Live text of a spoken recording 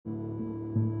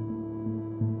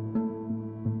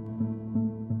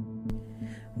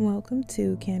Welcome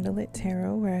to Candlelit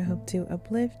Tarot, where I hope to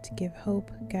uplift, give hope,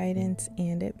 guidance,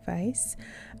 and advice.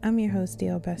 I'm your host,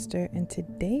 DL Bester, and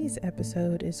today's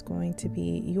episode is going to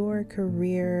be your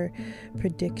career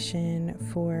prediction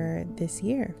for this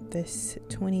year, this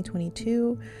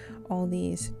 2022. All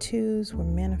these twos were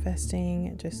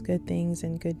manifesting just good things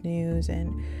and good news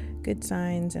and good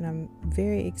signs, and I'm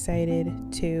very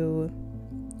excited to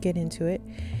get into it.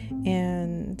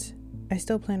 And I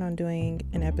still plan on doing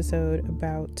an episode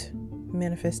about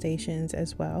manifestations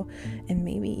as well, and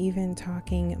maybe even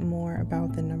talking more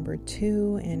about the number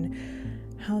 2 and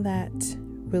how that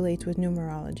relates with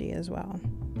numerology as well.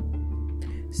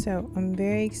 So I'm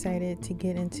very excited to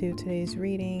get into today's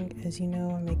reading. As you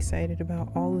know, I'm excited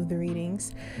about all of the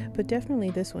readings, but definitely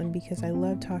this one because I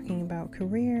love talking about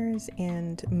careers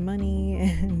and money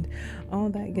and all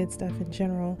that good stuff in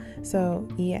general. So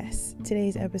yes,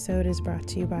 today's episode is brought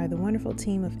to you by the wonderful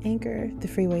team of Anchor, the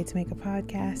free way to make a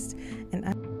podcast, and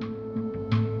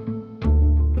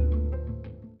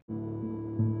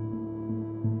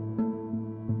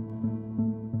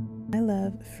I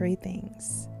love free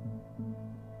things.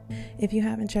 If you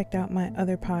haven't checked out my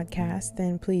other podcast,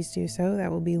 then please do so. That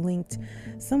will be linked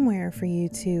somewhere for you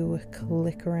to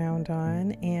click around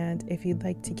on. And if you'd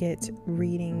like to get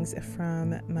readings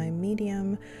from my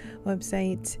Medium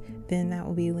website, then that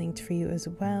will be linked for you as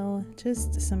well.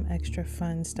 Just some extra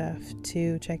fun stuff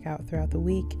to check out throughout the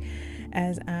week,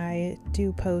 as I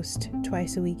do post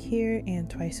twice a week here and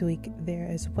twice a week there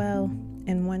as well,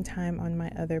 and one time on my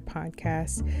other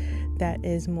podcast that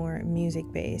is more music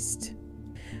based.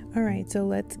 All right, so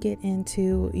let's get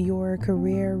into your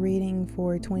career reading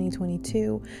for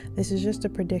 2022. This is just a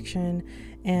prediction,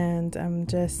 and I'm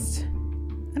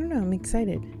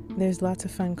excited. There's lots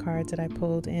of fun cards that I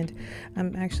pulled, and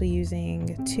I'm actually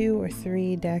using 2 or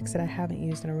 3 decks that I haven't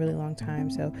used in a really long time,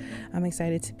 so I'm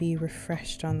excited to be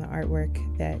refreshed on the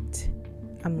artwork that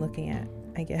I'm looking at,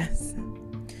 I guess.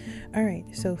 All right,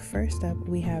 so first up,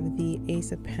 we have the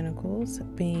Ace of Pentacles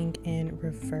being in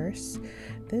reverse.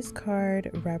 This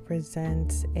card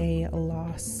represents a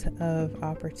loss of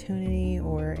opportunity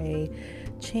or a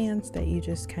chance that you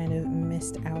just kind of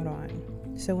missed out on.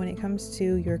 So when it comes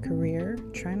to your career,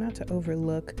 try not to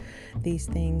overlook these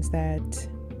things that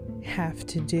have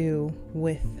to do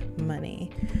with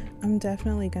money. I'm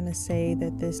definitely going to say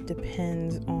that this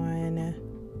depends on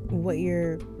what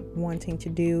you're wanting to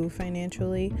do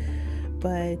financially,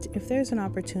 but if there's an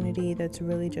opportunity that's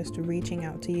really just reaching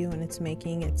out to you and it's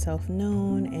making itself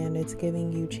known and it's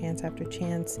giving you chance after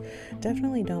chance,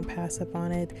 definitely don't pass up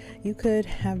on it. You could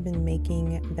have been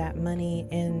making that money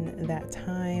in that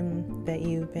time that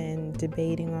you've been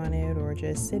debating on it, or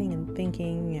just sitting and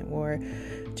thinking, or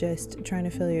just trying to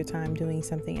fill your time doing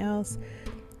something else.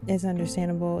 It's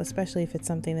understandable, especially if it's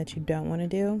something that you don't want to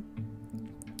do.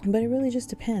 But it really just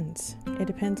depends. It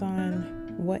depends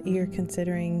on what you're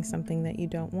considering something that you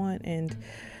don't want, and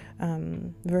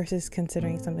versus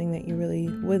considering something that you really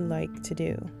would like to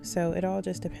do. So it all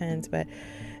just depends. But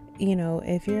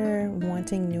if you're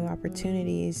wanting new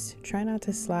opportunities, try not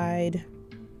to slide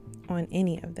on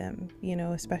any of them,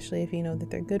 especially if you know that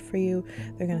they're good for you,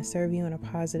 they're going to serve you in a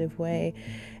positive way,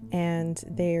 and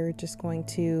they're just going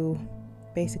to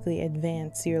basically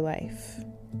advance your life.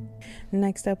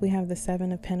 Next up, we have the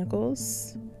 7 of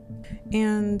Pentacles.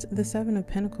 And the 7 of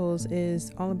Pentacles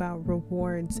is all about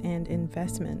rewards and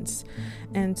investments.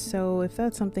 And so if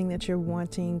that's something that you're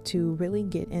wanting to really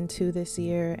get into this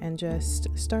year and just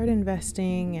start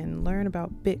investing and learn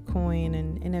about Bitcoin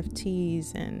and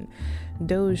NFTs and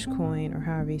Dogecoin, or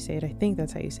however you say it, I think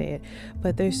that's how you say it.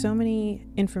 But there's so many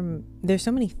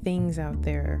things out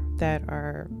there that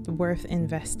are worth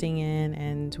investing in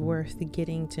and worth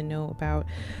getting to know about.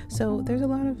 So there's a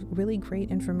lot of really great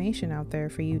information out there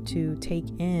for you to take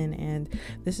in, and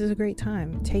this is a great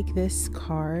time. Take this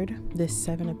card, this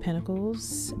 7 of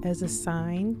Pentacles, as a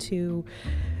sign to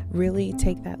really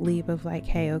take that leap of like,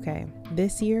 hey, okay,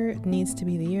 this year needs to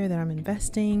be the year that I'm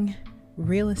investing,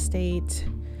 real estate,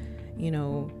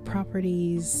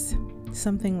 properties,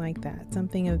 something like that,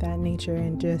 something of that nature,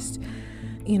 and just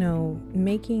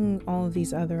making all of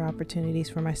these other opportunities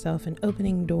for myself and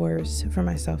opening doors for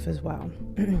myself as well.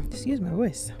 Excuse my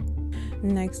voice.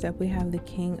 Next up, we have the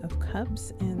King of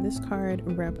Cups, and this card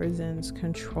represents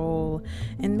control,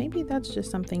 and maybe that's just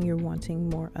something you're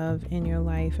wanting more of in your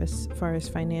life as far as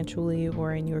financially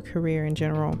or in your career in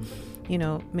general.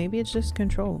 Maybe it's just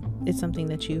control. It's something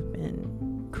that you've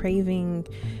been craving,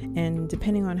 and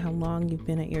depending on how long you've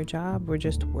been at your job or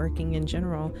just working in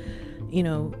general,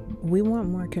 we want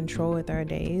more control with our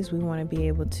days. We want to be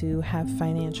able to have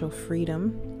financial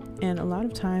freedom, And a lot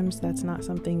of times that's not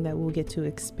something that we'll get to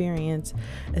experience,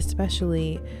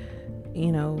 especially,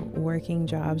 working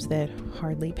jobs that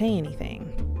hardly pay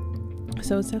anything.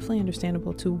 So it's definitely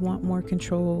understandable to want more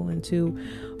control and to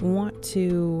want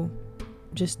to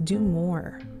just do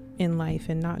more in life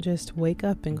and not just wake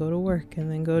up and go to work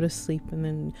and then go to sleep and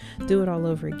then do it all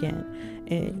over again.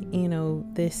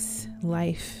 This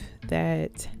life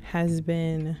that has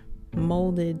been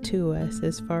molded to us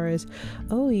as far as,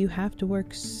 you have to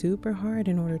work super hard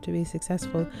in order to be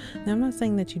successful. Now, I'm not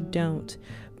saying that you don't,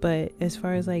 but as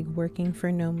far as like working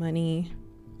for no money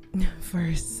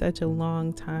for such a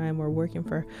long time, or working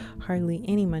for hardly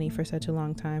any money for such a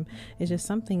long time, is just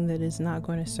something that is not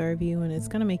going to serve you, and it's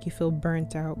going to make you feel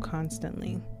burnt out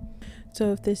constantly.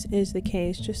 So if this is the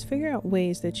case, just figure out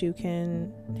ways that you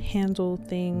can handle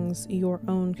things your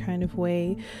own kind of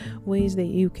way, ways that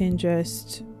you can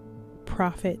just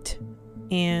profit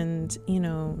and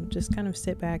just kind of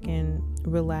sit back and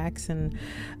relax, and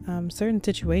certain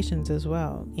situations as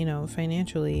well,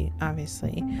 financially,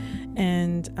 obviously,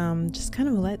 and just kind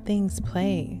of let things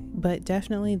play. But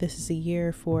definitely this is a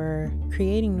year for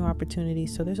creating new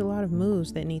opportunities, so there's a lot of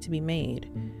moves that need to be made.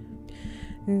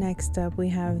 Next up, we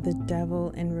have the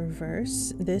Devil in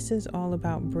reverse. This is all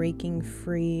about breaking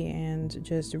free and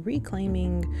just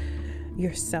reclaiming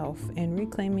yourself and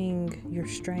reclaiming your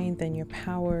strength and your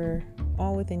power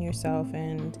all within yourself,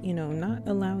 and not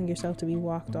allowing yourself to be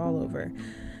walked all over.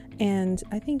 And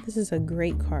I think this is a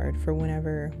great card for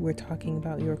whenever we're talking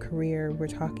about your career, we're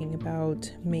talking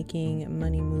about making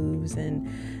money moves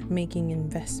and making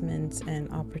investments and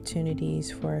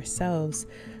opportunities for ourselves.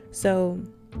 So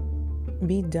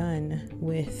be done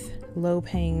with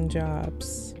low-paying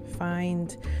jobs.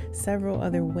 Find several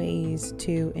other ways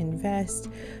to invest.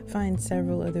 Find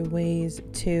several other ways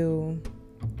to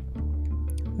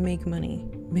make money,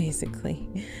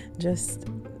 basically. Just,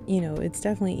 it's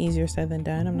definitely easier said than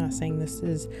done. I'm not saying this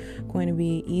is going to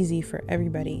be easy for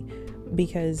everybody,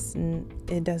 because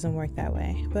it doesn't work that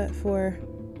way. But for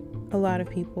a lot of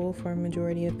people, for a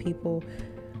majority of people,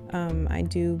 I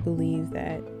do believe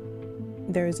that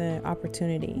there's an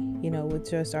opportunity, with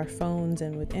just our phones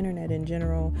and with internet in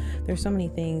general. There's so many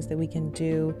things that we can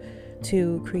do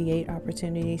to create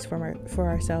opportunities for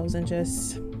ourselves and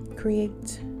just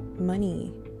create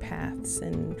money paths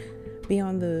and be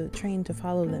on the train to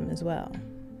follow them as well.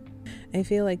 I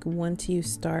feel like once you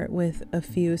start with a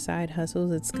few side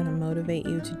hustles, it's going to motivate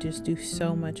you to just do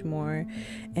so much more.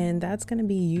 And that's going to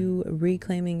be you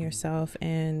reclaiming yourself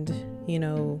and,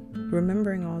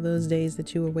 remembering all those days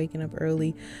that you were waking up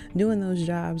early, doing those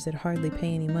jobs that hardly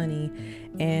pay any money,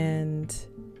 and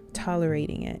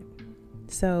tolerating it.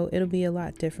 So it'll be a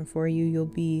lot different for you. You'll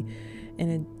be in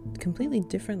a completely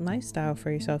different lifestyle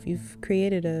for yourself. You've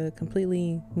created a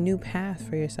completely new path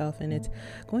for yourself, and it's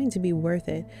going to be worth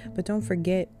it. But don't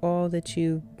forget all that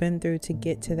you've been through to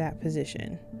get to that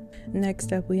position.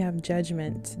 Next up, we have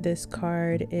Judgment. This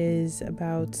card is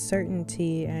about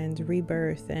certainty and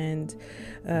rebirth, and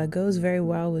goes very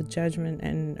well with Judgment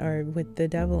or with the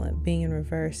Devil being in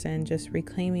reverse, and just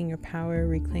reclaiming your power,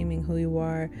 reclaiming who you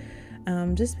are.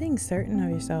 Just being certain of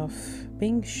yourself,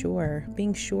 being sure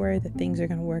that things are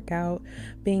going to work out,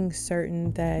 being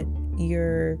certain that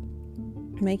you're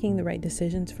making the right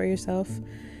decisions for yourself,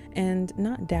 and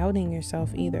not doubting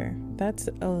yourself either. That's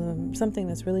something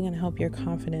that's really going to help your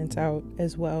confidence out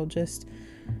as well. Just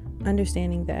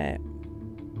understanding that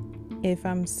if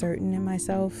I'm certain in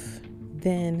myself,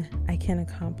 then I can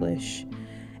accomplish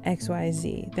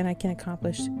XYZ, then I can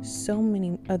accomplish so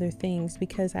many other things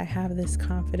because I have this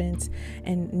confidence,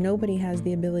 and nobody has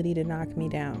the ability to knock me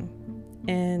down.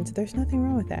 And there's nothing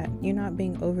wrong with that. You're not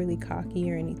being overly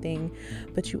cocky or anything,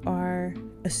 but you are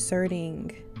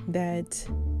asserting that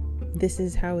this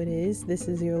is how it is. This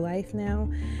is your life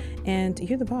now, and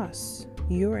you're the boss.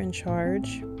 You're in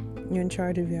charge. You're in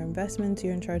charge of your investments.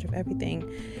 You're in charge of everything,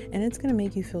 and it's going to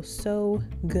make you feel so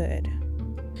good.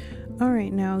 All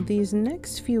right, now these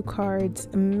next few cards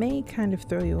may kind of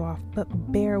throw you off, but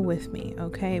bear with me,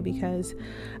 okay? Because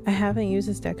I haven't used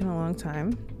this deck in a long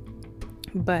time,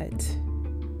 but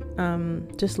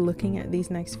just looking at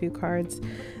these next few cards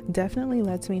definitely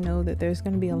lets me know that there's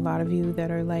going to be a lot of you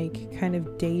that are like kind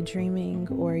of daydreaming,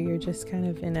 or you're just kind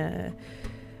of in a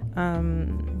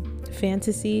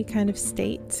fantasy kind of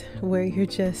state where you're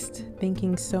just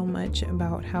thinking so much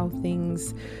about how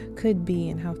things could be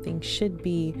and how things should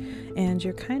be, and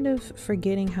you're kind of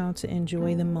forgetting how to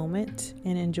enjoy the moment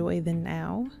and enjoy the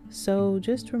now. So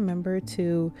just remember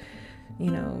to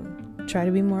try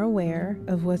to be more aware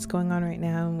of what's going on right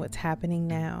now and what's happening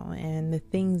now, and the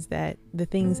things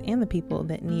and the people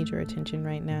that need your attention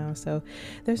right now. So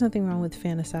there's nothing wrong with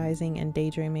fantasizing and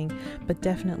daydreaming, but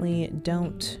definitely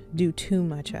don't do too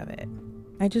much of it.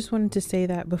 I just wanted to say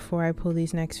that before I pull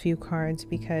these next few cards,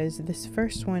 because this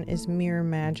first one is Mirror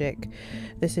Magic.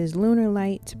 This is Lunar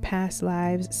Light, Past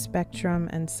Lives, Spectrum,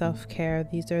 and Self-Care.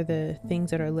 These are the things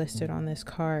that are listed on this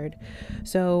card.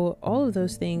 So all of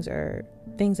those things are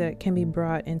things that can be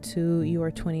brought into your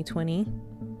 2020.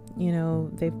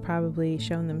 They've probably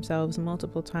shown themselves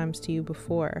multiple times to you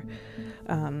before,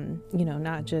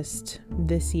 not just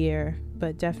this year,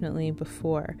 but definitely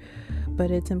before. But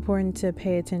it's important to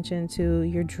pay attention to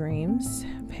your dreams,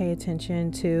 pay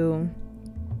attention to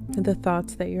the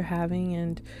thoughts that you're having,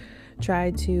 and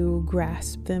try to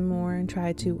grasp them more and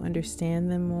try to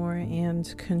understand them more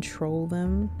and control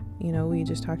them. We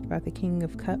just talked about the King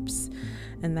of Cups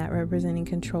and that representing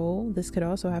control. This could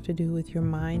also have to do with your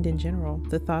mind in general.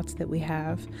 The thoughts that we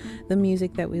have, the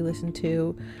music that we listen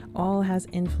to, all has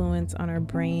influence on our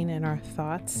brain and our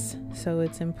thoughts. So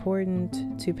it's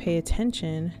important to pay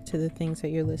attention to the things that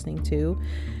you're listening to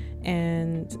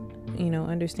and,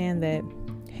 understand that,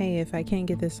 hey, if I can't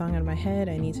get this song out of my head,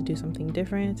 I need to do something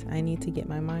different. I need to get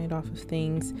my mind off of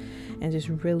things and just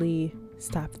really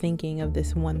stop thinking of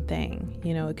this one thing.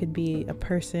 It could be a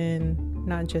person,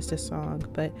 not just a song,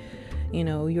 but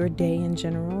your day in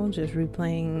general, just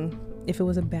replaying if it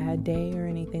was a bad day or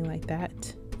anything like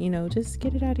that. Just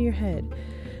get it out of your head.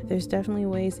 There's definitely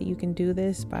ways that you can do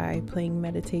this by playing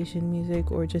meditation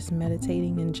music or just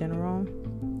meditating in general,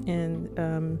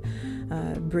 and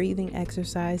breathing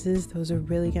exercises. Those are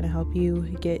really going to help you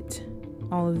get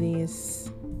all of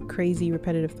these crazy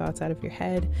repetitive thoughts out of your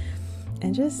head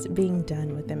and just being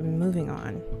done with them and moving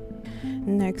on.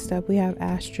 Next up, we have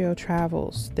Astral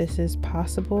Travels. This is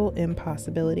Possible,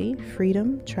 Impossibility,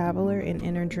 Freedom, Traveler, and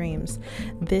Inner Dreams.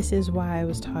 This is why I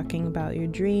was talking about your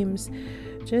dreams,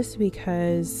 just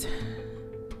because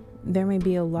there may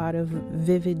be a lot of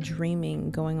vivid dreaming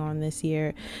going on this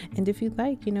year. And if you'd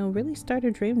like, really start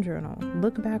a dream journal.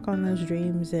 Look back on those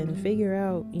dreams and figure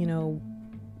out,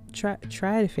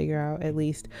 try to figure out at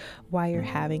least why you're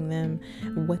having them,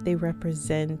 what they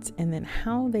represent, and then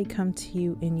how they come to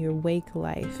you in your wake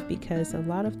life, because a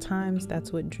lot of times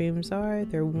that's what dreams are.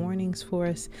 They're warnings for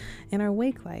us in our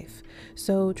wake life.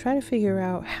 So try to figure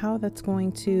out how that's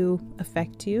going to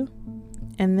affect you,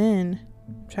 and then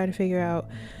try to figure out,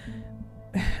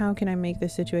 how can I make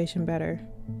this situation better?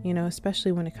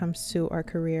 Especially when it comes to our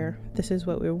career. This is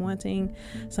what we're wanting.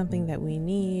 Something that we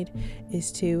need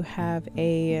is to have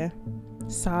a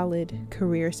solid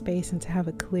career space and to have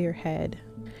a clear head.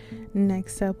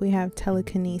 Next up, we have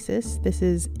Telekinesis. This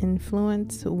is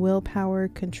Influence, Willpower,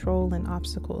 Control, and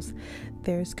Obstacles.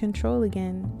 There's control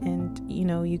again, and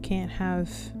you can't have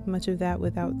much of that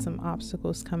without some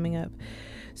obstacles coming up.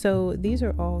 So these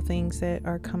are all things that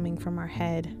are coming from our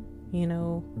head.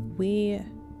 We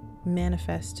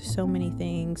manifest so many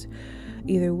things,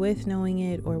 either with knowing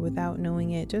it or without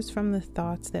knowing it, just from the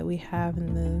thoughts that we have and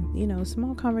the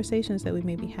small conversations that we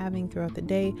may be having throughout the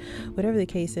day. Whatever the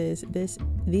case is,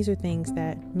 these are things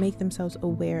that make themselves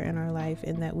aware in our life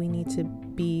and that we need to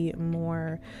be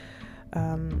more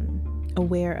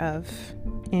aware of,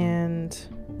 and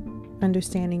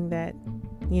understanding that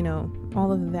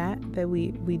all of that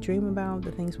we dream about,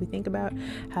 the things we think about,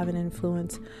 have an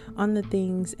influence on the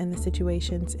things and the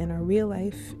situations in our real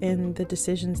life and the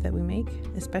decisions that we make,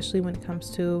 especially when it comes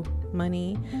to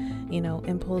money,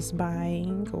 impulse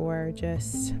buying, or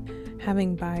just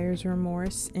having buyer's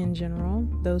remorse in general.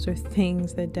 Those are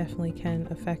things that definitely can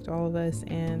affect all of us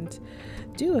and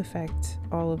do affect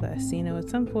all of us. At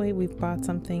some point we've bought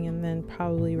something and then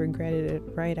probably regretted it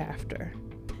right after.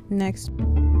 Next,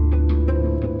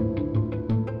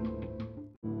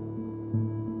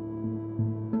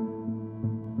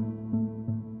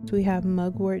 we have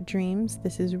Mugwort Dreams.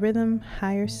 This is Rhythm,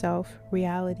 Higher Self,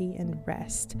 Reality, and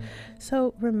Rest.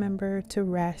 So remember to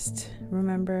rest.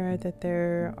 Remember that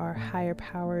there are higher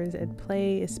powers at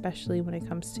play, especially when it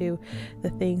comes to the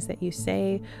things that you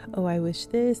say. Oh, I wish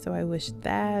this, oh, I wish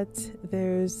that.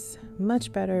 There's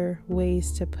much better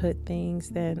ways to put things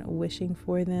than wishing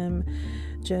for them.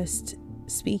 Just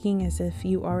speaking as if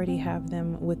you already have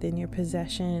them within your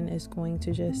possession is going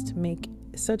to just make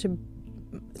such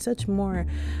more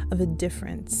of a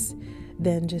difference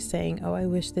than just saying, oh, I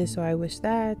wish this or I wish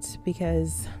that,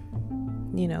 because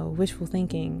wishful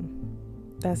thinking,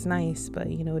 that's nice, but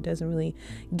it doesn't really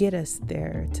get us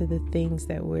there to the things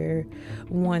that we're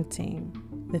wanting,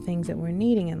 the things that we're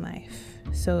needing in life.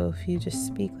 So if you just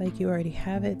speak like you already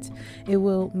have it, it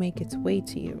will make its way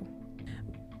to you.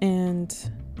 And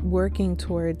working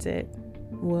towards it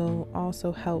will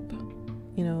also help,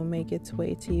 make its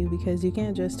way to you, because you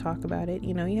can't just talk about it.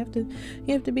 You have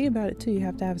to be about it too. You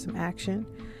have to have some action.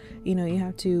 You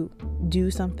have to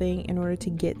do something in order to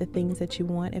get the things that you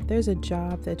want. If there's a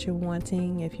job that you're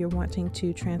wanting, if you're wanting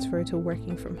to transfer to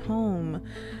working from home,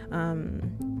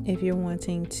 if you're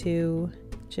wanting to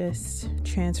just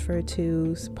transfer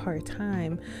to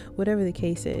part-time, whatever the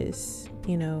case is,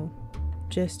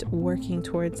 just working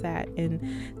towards that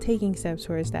and taking steps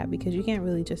towards that, because you can't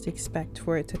really just expect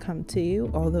for it to come to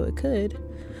you, although it could,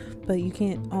 but you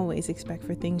can't always expect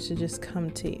for things to just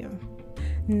come to you.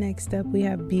 Next up, we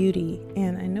have beauty.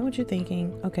 And I know what you're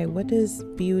thinking. Okay, what does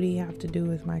beauty have to do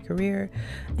with my career?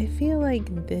 I feel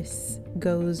like this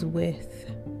goes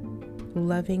with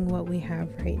loving what we have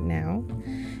right now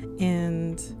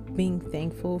and being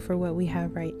thankful for what we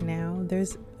have right now.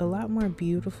 There's a lot more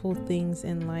beautiful things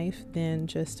in life than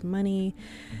just money.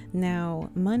 Now,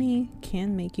 money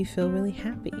can make you feel really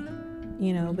happy,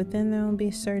 but then there will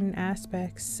be certain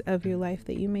aspects of your life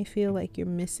that you may feel like you're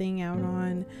missing out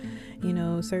on,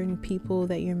 certain people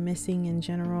that you're missing in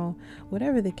general.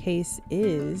 Whatever the case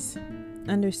is,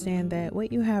 understand that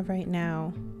what you have right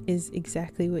now is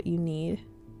exactly what you need,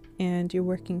 and you're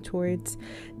working towards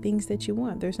things that you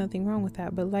want. There's nothing wrong with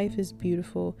that, but life is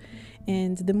beautiful,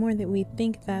 and the more that we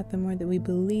think that, the more that we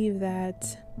believe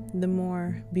that, the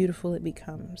more beautiful it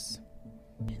becomes.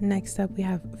 Next up, we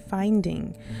have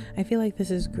finding. I feel like this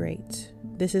is great.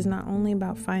 This is not only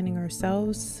about finding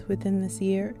ourselves within this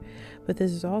year, but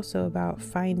this is also about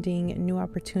finding new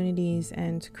opportunities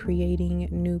and creating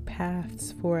new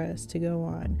paths for us to go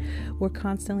on. We're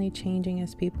constantly changing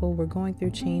as people. We're going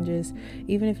through changes,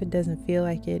 even if it doesn't feel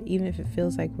like it, even if it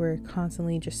feels like we're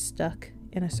constantly just stuck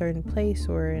in a certain place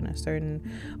or in a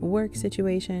certain work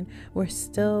situation. We're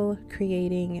still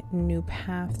creating new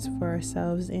paths for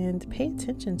ourselves, and pay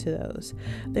attention to those.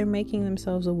 They're making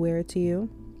themselves aware to you.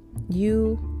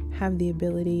 You have the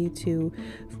ability to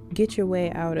get your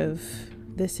way out of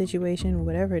this situation,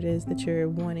 whatever it is that you're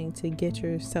wanting to get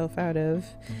yourself out of,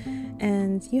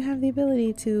 and you have the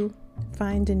ability to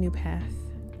find a new path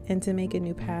and to make a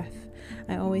new path.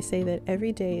 I always say that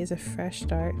every day is a fresh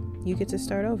start. You get to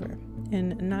start over,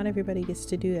 and not everybody gets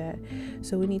to do that.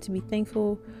 So we need to be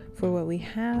thankful for what we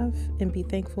have and be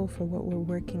thankful for what we're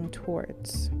working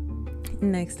towards.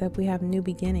 Next up, we have new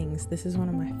beginnings. This is one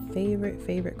of my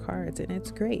favorite cards, and it's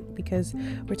great because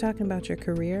we're talking about your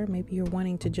career. Maybe you're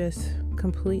wanting to just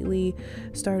completely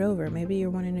start over. Maybe you're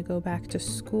wanting to go back to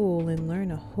school and learn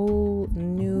a whole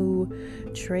new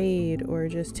trade, or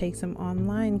just take some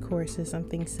online courses,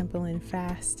 something simple and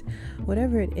fast.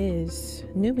 Whatever it is,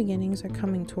 new beginnings are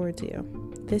coming towards you.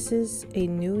 This is a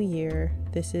new year.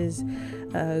 This is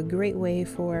a great way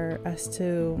for us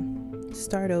to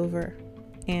start over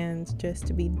and just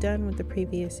to be done with the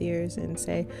previous years and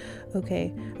say,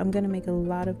 okay, I'm going to make a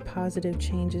lot of positive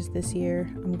changes this year.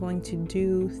 I'm going to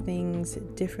do things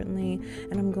differently,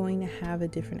 and I'm going to have a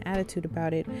different attitude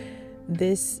about it.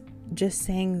 Just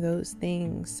saying those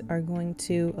things are going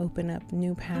to open up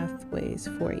new pathways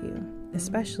for you,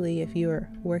 especially if you're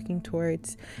working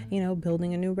towards,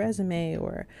 building a new resume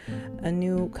or a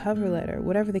new cover letter,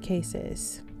 whatever the case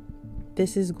is.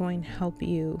 This is going to help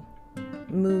you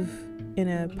move in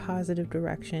a positive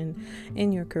direction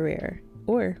in your career,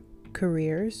 or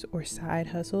careers, or side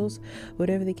hustles,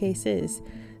 whatever the case is.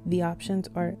 The options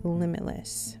are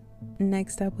limitless.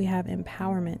 Next up, we have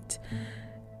empowerment.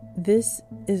 This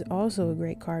is also a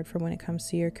great card for when it comes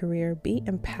to your career. Be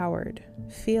empowered,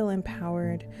 feel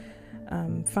empowered,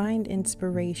 find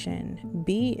inspiration,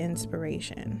 be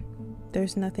inspiration.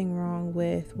 There's nothing wrong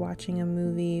with watching a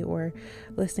movie or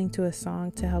listening to a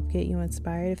song to help get you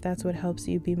inspired. If that's what helps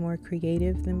you be more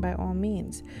creative, then by all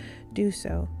means, do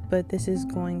so. But this is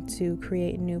going to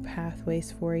create new pathways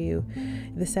for you.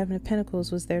 The Seven of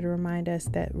Pentacles was there to remind us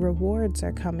that rewards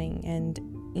are coming, and,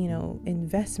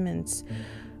 investments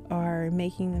are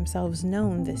making themselves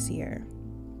known this year.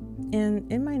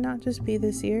 And it might not just be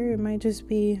this year, it might just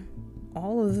be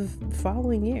all of the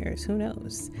following years, who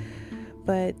knows?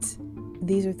 But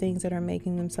these are things that are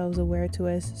making themselves aware to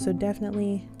us. So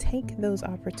definitely take those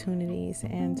opportunities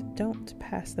and don't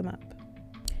pass them up.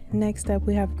 Next up,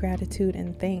 we have gratitude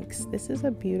and thanks. This is a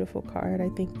beautiful card. I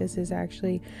think this is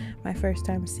actually my first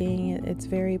time seeing it. It's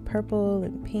very purple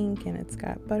and pink, and it's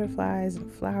got butterflies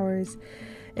and flowers.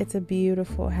 It's a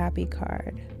beautiful, happy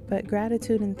card. But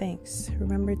gratitude and thanks.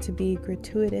 Remember to be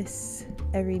gratuitous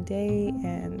every day,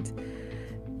 and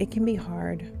it can be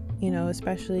hard.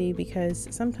 especially because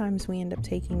sometimes we end up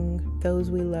taking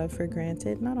those we love for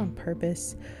granted, not on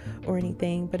purpose or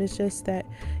anything, but it's just that,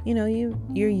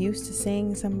 you're used to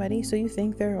seeing somebody, so you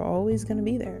think they're always going to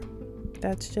be there.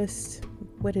 That's just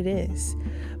what it is.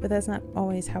 But that's not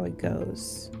always how it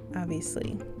goes,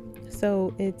 obviously.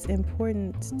 So it's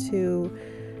important to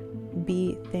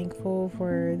be thankful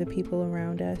for the people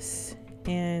around us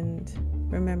and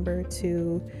remember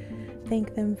to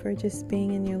thank them for just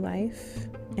being in your life.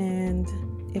 And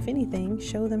if anything,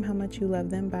 show them how much you love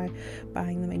them by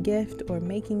buying them a gift or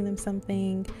making them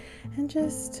something, and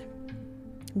just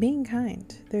being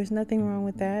kind. There's nothing wrong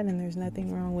with that, and there's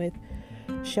nothing wrong with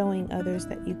showing others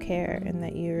that you care and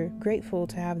that you're grateful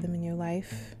to have them in your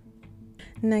life.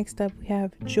 Next up, we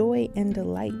have Joy and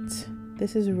Delight.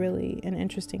 This is really an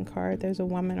interesting card. There's a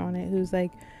woman on it who's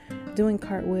like doing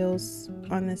cartwheels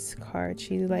on this card.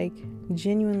 She's like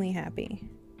genuinely happy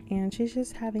and she's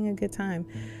just having a good time.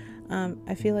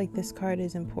 I feel like this card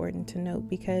is important to note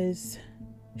because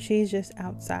she's just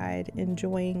outside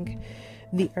enjoying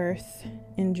the earth,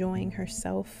 enjoying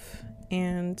herself.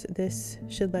 And this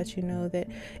should let you know that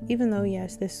even though,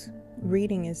 yes, this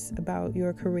reading is about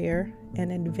your career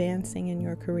and advancing in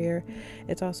your career,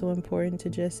 it's also important to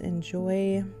just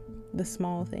enjoy the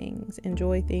small things,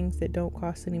 enjoy things that don't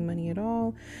cost any money at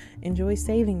all, enjoy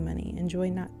saving money, enjoy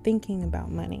not thinking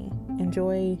about money,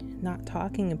 enjoy not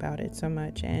talking about it so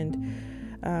much, and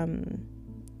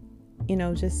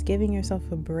just giving yourself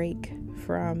a break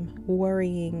from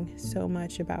worrying so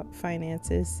much about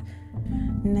finances.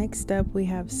 Next up, we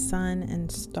have Sun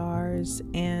and Stars,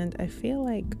 and I feel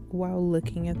like while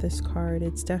looking at this card,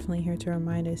 it's definitely here to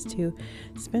remind us to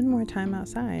spend more time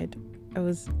outside. I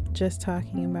was just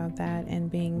talking about that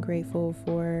and being grateful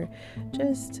for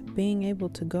just being able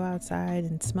to go outside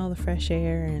and smell the fresh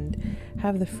air and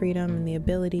have the freedom and the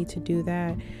ability to do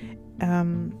that,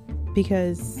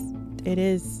 because it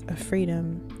is a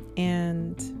freedom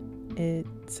and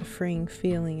it's a freeing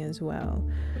feeling as well.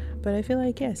 But I feel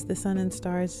like, yes, the Sun and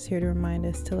Stars is here to remind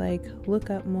us to look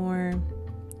up more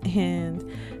and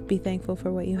be thankful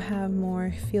for what you have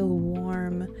more, feel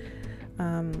warm,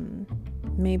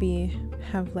 maybe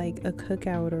have a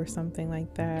cookout or something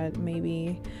like that,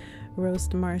 maybe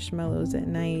roast marshmallows at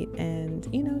night, and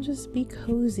just be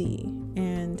cozy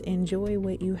and enjoy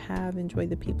what you have, enjoy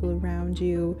the people around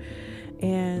you,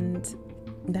 and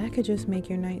that could just make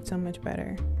your night so much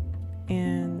better.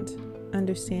 And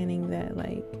understanding that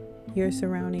your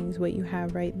surroundings, what you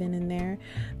have right then and there,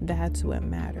 that's what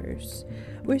matters.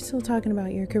 We're still talking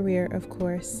about your career, of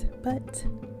course, but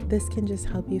this can just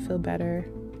help you feel better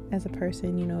as a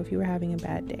person, if you were having a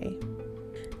bad day.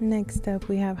 Next up,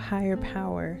 we have Higher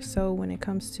Power. So when it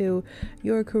comes to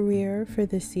your career for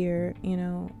this year,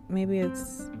 maybe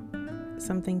it's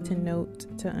something to note,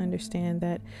 to understand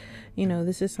that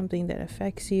this is something that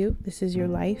affects you. This is your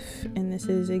life, and this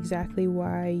is exactly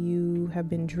why you have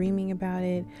been dreaming about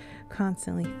it,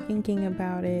 constantly thinking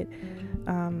about it.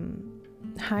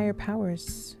 Higher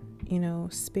powers,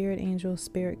 spirit angels,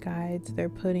 spirit guides, they're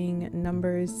putting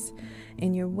numbers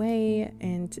in your way.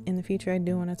 And in the future, I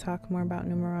do want to talk more about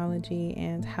numerology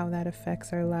and how that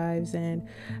affects our lives, and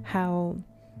how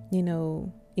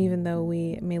even though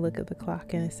we may look at the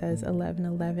clock and it says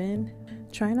 11:11,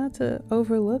 try not to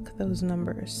overlook those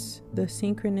numbers. The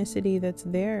synchronicity that's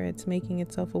there, it's making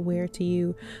itself aware to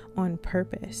you on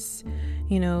purpose,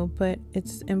 but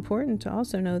it's important to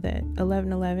also know that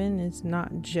 11:11 is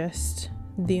not just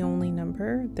the only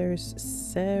number. There's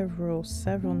several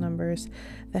numbers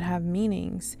that have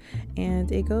meanings,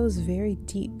 and it goes very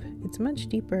deep. It's much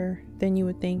deeper than you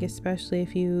would think, especially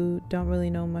if you don't really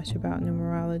know much about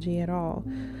numerology at all.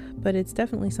 But it's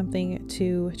definitely something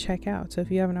to check out. So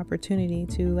if you have an opportunity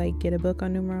to get a book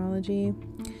on numerology,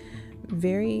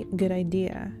 very good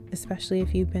idea, especially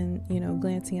if you've been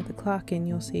glancing at the clock and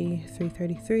you'll see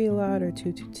 3:33 a lot, or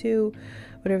 2:22,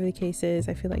 whatever the case is.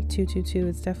 I feel like 2:22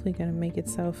 is definitely going to make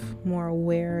itself more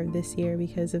aware this year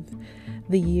because of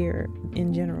the year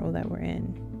in general that we're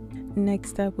in.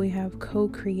 Next up, we have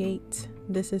Co-Create.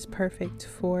 This is perfect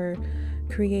for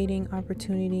creating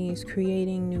opportunities,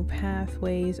 creating new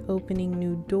pathways, opening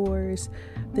new doors.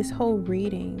 This whole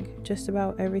reading, just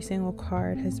about every single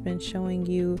card has been showing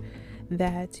you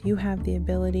that you have the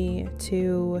ability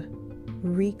to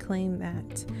reclaim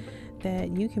that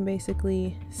you can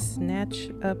basically snatch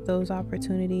up those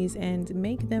opportunities and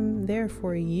make them there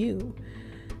for you.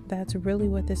 That's really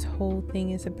what this whole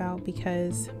thing is about,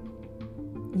 because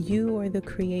you are the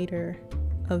creator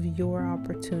of your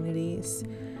opportunities.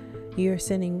 You're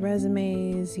sending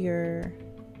resumes, you're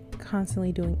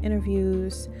constantly doing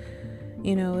interviews.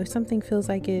 If something feels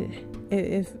like it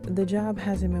If the job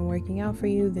hasn't been working out for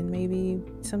you, then maybe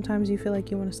sometimes you feel like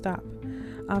you want to stop.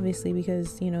 Obviously,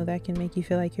 because, that can make you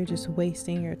feel like you're just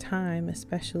wasting your time,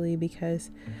 especially because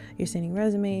you're sending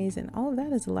resumes, and all of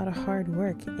that is a lot of hard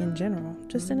work in general,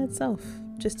 just in itself,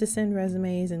 just to send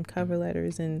resumes and cover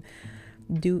letters and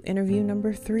do interview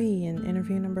number 3 and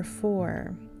interview number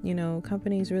 4.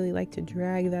 Companies really like to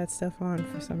drag that stuff on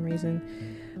for some reason,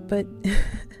 but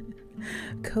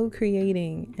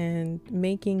co-creating and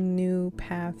making new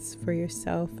paths for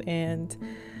yourself and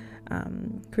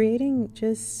creating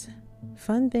just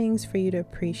fun things for you to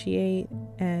appreciate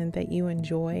and that you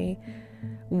enjoy,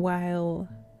 while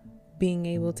being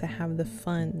able to have the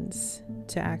funds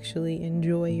to actually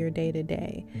enjoy your day to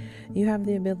day. You have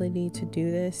the ability to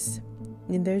do this.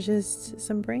 There's just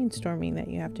some brainstorming that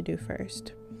you have to do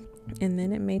first. And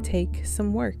then it may take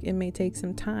some work, it may take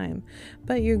some time,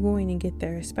 but you're going to get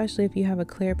there, especially if you have a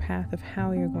clear path of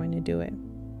how you're going to do it.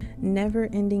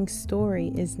 Never-ending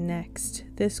story is next.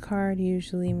 This card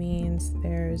usually means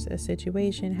there's a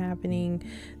situation happening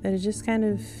that is just kind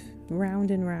of round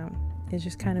and round. It's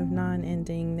just kind of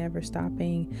non-ending, never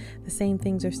stopping. The same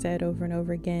things are said over and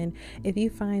over again. If you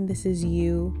find this is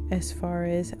you, as far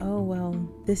as,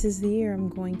 this is the year I'm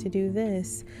going to do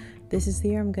this. This is the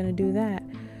year I'm going to do that.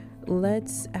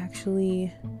 Let's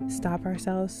actually stop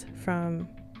ourselves from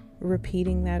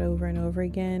repeating that over and over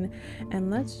again, and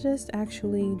let's just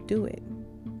actually do it.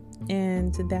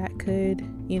 And that could,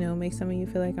 make some of you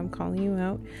feel like I'm calling you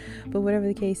out, but whatever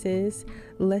the case is,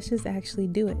 let's just actually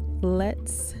do it.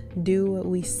 Let's do what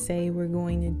we say we're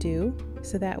going to do,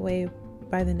 so that way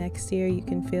by the next year you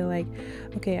can feel like,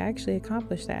 okay, I actually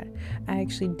accomplished that. I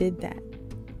actually did that.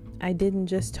 I didn't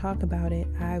just talk about it,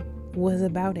 I was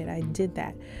about it. I did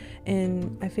that.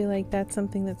 And I feel like that's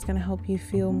something that's going to help you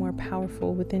feel more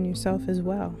powerful within yourself as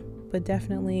well. But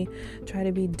definitely try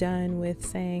to be done with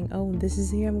saying, this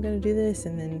is the year I'm going to do this,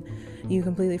 and then you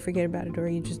completely forget about it, or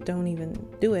you just don't even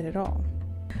do it at all.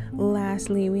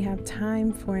 Lastly, we have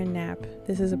time for a nap.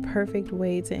 This is a perfect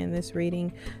way to end this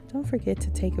reading. Don't forget to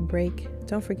take a break.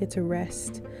 Don't forget to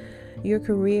rest. Your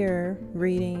career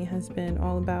reading has been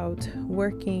all about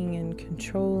working and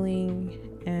controlling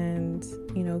and,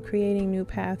 creating new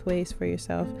pathways for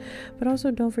yourself. But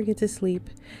also don't forget to sleep.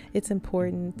 It's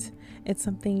important. It's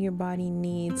something your body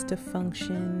needs to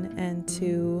function and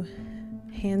to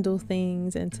handle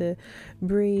things and to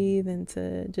breathe and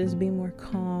to just be more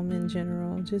calm in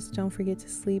general. Just don't forget to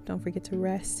sleep. Don't forget to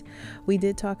rest. We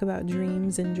did talk about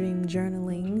dreams and dream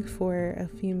journaling for a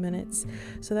few minutes.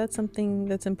 So that's something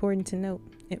that's important to note.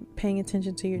 Paying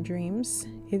attention to your dreams.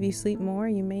 If you sleep more,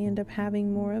 you may end up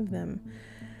having more of them.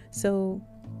 So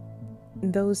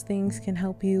those things can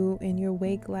help you in your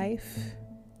wake life,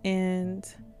 and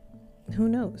who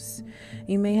knows,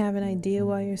 you may have an idea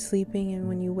while you're sleeping, and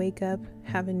when you wake up,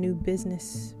 have a new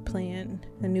business plan,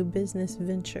 a new business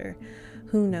venture.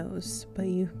 Who knows? But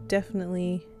you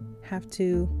definitely have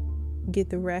to get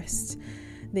the rest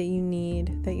that you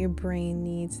need, that your brain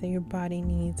needs, that your body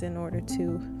needs in order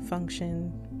to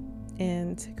function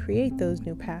and create those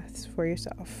new paths for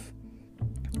yourself.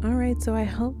 All right, so I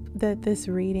hope that this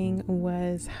reading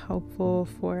was helpful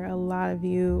for a lot of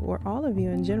you, or all of you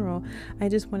in general. I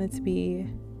just wanted to be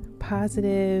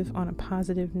positive, on a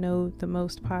positive note, the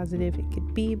most positive it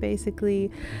could be,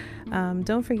 basically.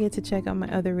 Don't forget to check out my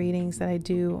other readings that I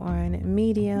do on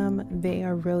Medium. They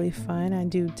are really fun. I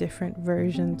do different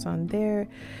versions on there.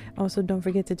 Also, don't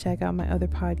forget to check out my other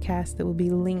podcasts that will be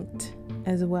linked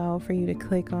as well for you to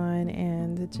click on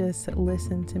and just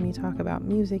listen to me talk about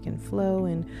music and flow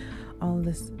and all of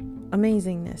this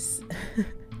amazingness.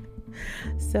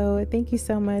 So thank you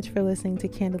so much for listening to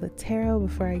Candlelit Tarot.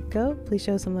 Before I go, please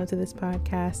show some love to this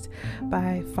podcast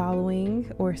by following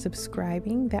or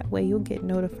subscribing. That way you'll get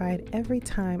notified every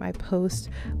time I post,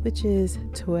 which is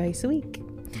twice a week.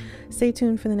 Stay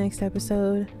tuned for the next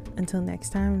episode. Until next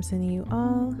time, I'm sending you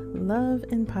all love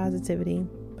and positivity.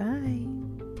 Bye.